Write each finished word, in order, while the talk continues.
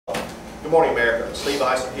Good morning, America. Steve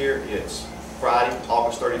Ison here. It's Friday,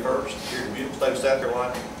 August 31st, here in the beautiful state of South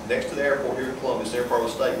Carolina, next to the airport here in Columbus, their part of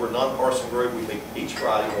the state. We're a nonpartisan group. We meet each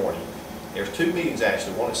Friday morning. There's two meetings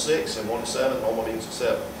actually, one at 6 and one at 7, normal meetings at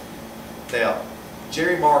 7. Now,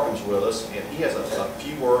 Jerry Marcum's with us, and he has a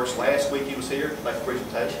few words. Last week he was here to make a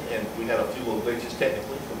presentation, and we had a few little glitches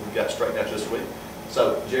technically, but we got straightened out this week.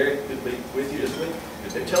 So, Jerry, good to be with you this week.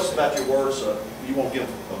 And tell us about your words you want to give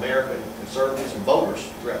America and conservatives and voters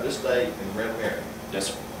throughout this state and around America. Yes,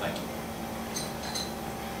 sir. Thank you.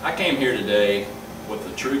 I came here today with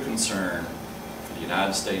a true concern for the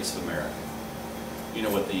United States of America. You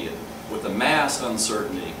know, with the mass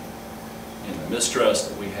uncertainty and the mistrust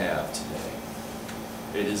that we have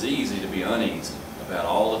today, it is easy to be uneasy about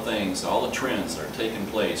all the things, all the trends that are taking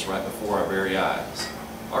place right before our very eyes.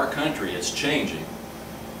 Our country is changing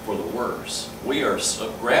for the worse. We are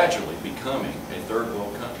gradually becoming a third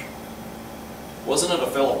world country. Wasn't it a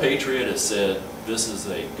fellow patriot that said, this is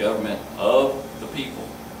a government of the people,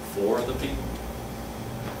 for the people?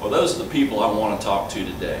 Well, those are the people I want to talk to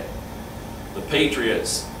today. The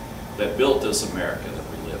patriots that built this America that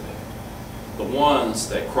we live in. The ones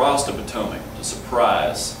that crossed the Potomac to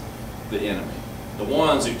surprise the enemy. The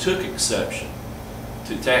ones who took exception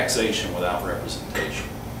to taxation without representation.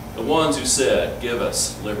 The ones who said, give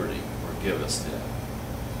us liberty or give us death.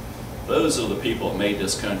 Those are the people that made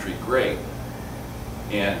this country great.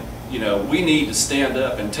 And, you know, we need to stand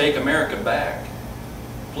up and take America back.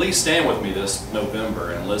 Please stand with me this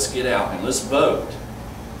November and let's get out and let's vote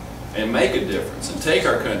and make a difference and take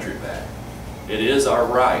our country back. It is our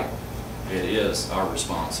right. It is our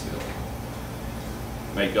responsibility.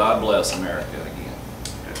 May God bless America again.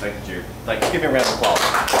 Okay, thank you, Jerry. Thank you. Give me a round of applause.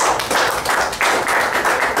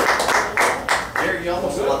 Jerry, you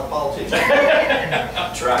almost look like a politician.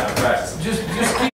 I'm trying. I'm practicing. Just